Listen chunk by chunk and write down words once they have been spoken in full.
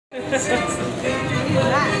Ain't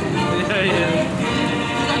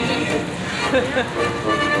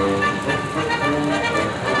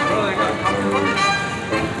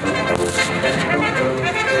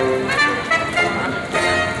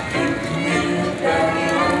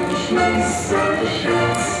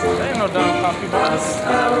no damn coffee box.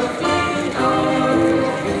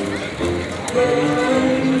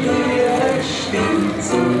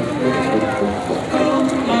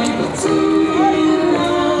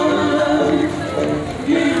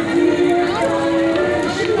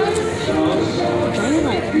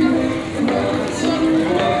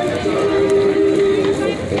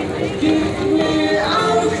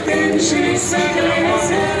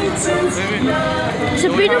 It's a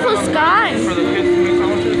beautiful sky. For the kids to make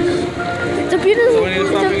sandwiches. It's a beautiful. We need to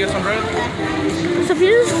stop and get some bread.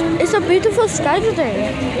 It's a beautiful sky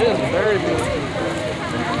today. It is very beautiful.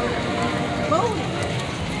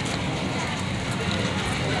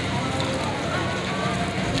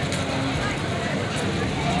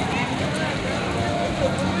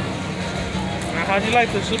 Now, how'd you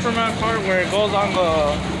like the Superman part where it goes on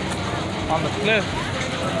the cliff?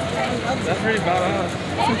 That's pretty badass.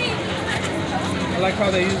 I like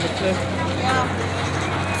how they use the cliff. Yeah.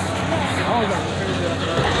 Oh, that's crazy.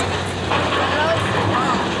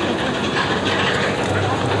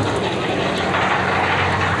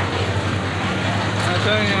 I'm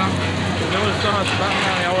telling you, if they would have still had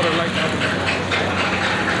Batman, I would have liked that.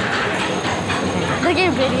 Look at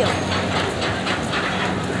your video.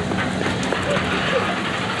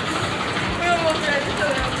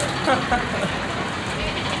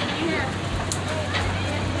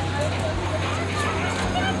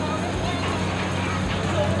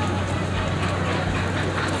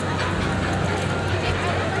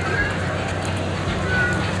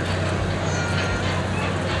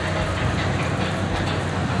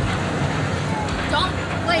 Don't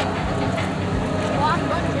wait.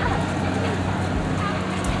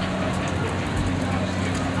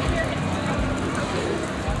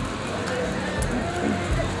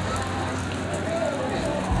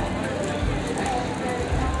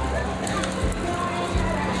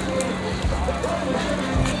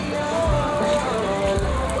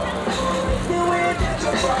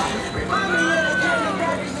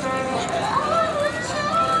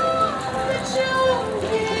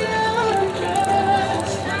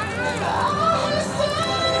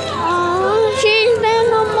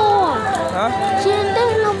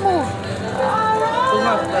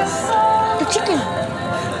 The chicken.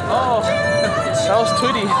 Oh, that was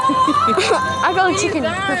Tweety. I got a chicken.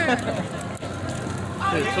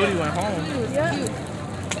 Dude, Tweety went home.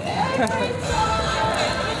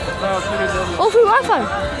 Oh, free Wi-Fi.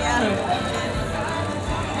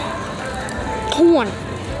 Corn.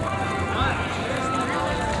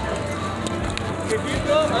 If you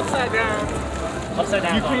go upside down. Upside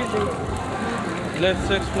down. Let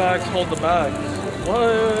Six Flags hold the bags.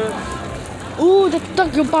 What? Ooh, they're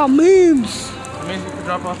talking about memes. It means you can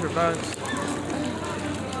drop off your bags.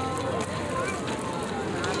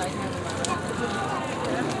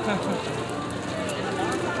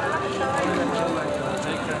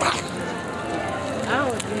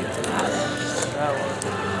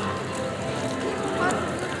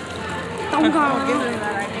 I'm gone.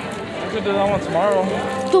 We could do that one tomorrow.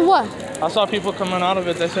 Do what? I saw people coming out of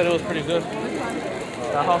it. They said it was pretty good.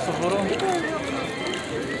 That House of Voodoo.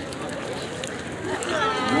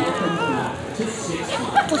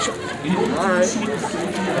 Alright.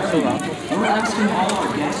 We're asking all our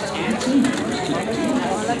guests and team members to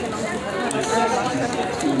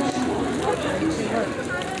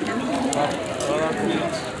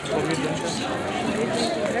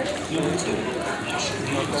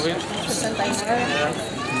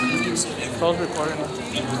Todos recording.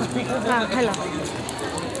 Hello.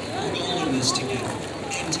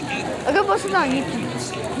 I got posted on YouTube.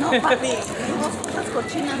 No, papi. Las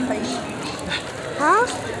cochinas ahí. Huh?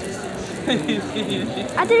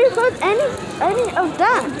 I didn't record any of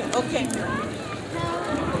that. Okay.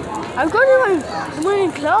 I recorded when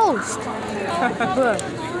it closed. But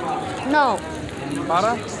no.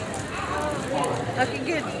 Para? I can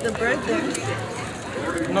get the bread there.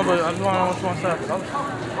 No, but I just want to know which one's that.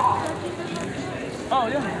 Oh,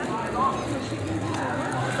 yeah.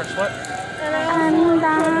 Fresh what? Nah, I don't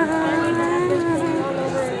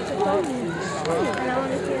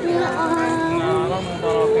know about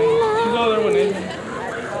all things. She's over there with Nathan.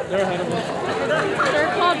 They're ahead of us.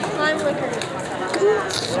 They're called slime lickers.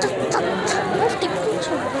 Let's take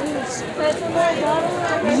picture, please.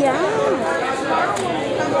 Yeah.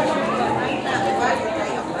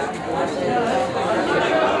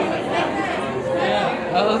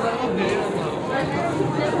 Yeah,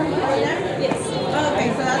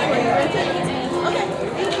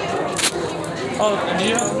 Oh, and do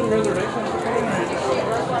you have to do reservations?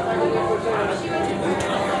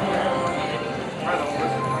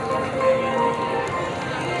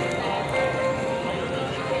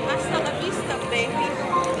 Hasta la vista, baby.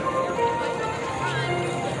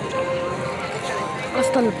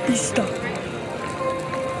 Hasta la vista.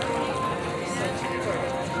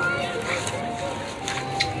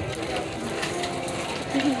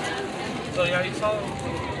 So yeah, you saw it.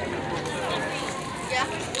 Yeah.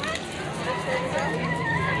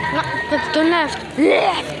 No, let's turn left.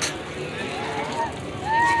 Left.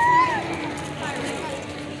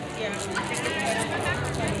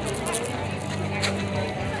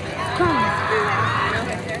 Come on.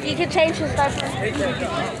 You can change his diaper.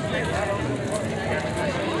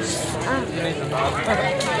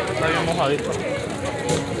 Está bien mojadito.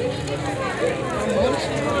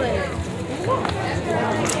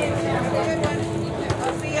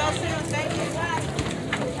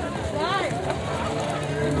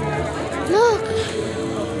 Look.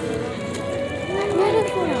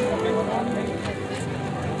 Beautiful.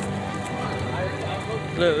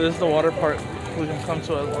 Look, this is the water park. We can come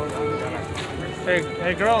to it.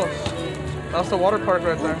 Hey girls. That's the water park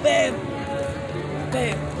right there. Babe.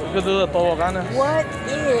 Babe. We could do the toboganes. What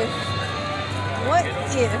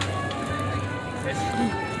if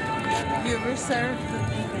you reserved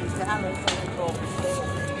the Dallas?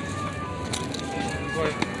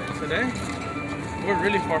 Wait, today? We're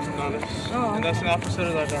really far from Dallas. Oh. And that's the opposite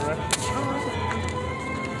of that direction.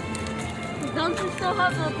 Don't you still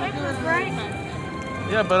have the papers, right?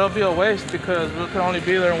 Yeah, but it'll be a waste because we can only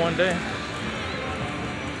be there one day.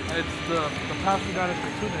 It's the pass we got is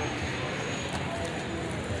for 2 days.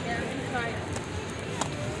 Yeah, right.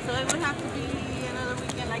 So it would have to be another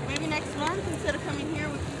weekend, like maybe next month. Instead of coming here,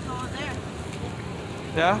 we can go there.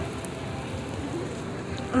 Yeah?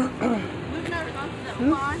 We've never gone to that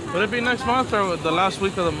one. Would it be next month or the last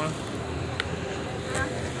week of the month?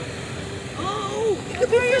 Oh, it could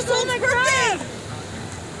be for your son's birthday.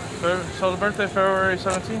 So the birthday, February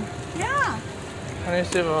 17th? Yeah. I need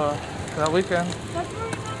to see that weekend. That's where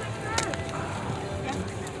we go next. Yeah.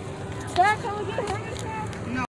 Dad, can we get a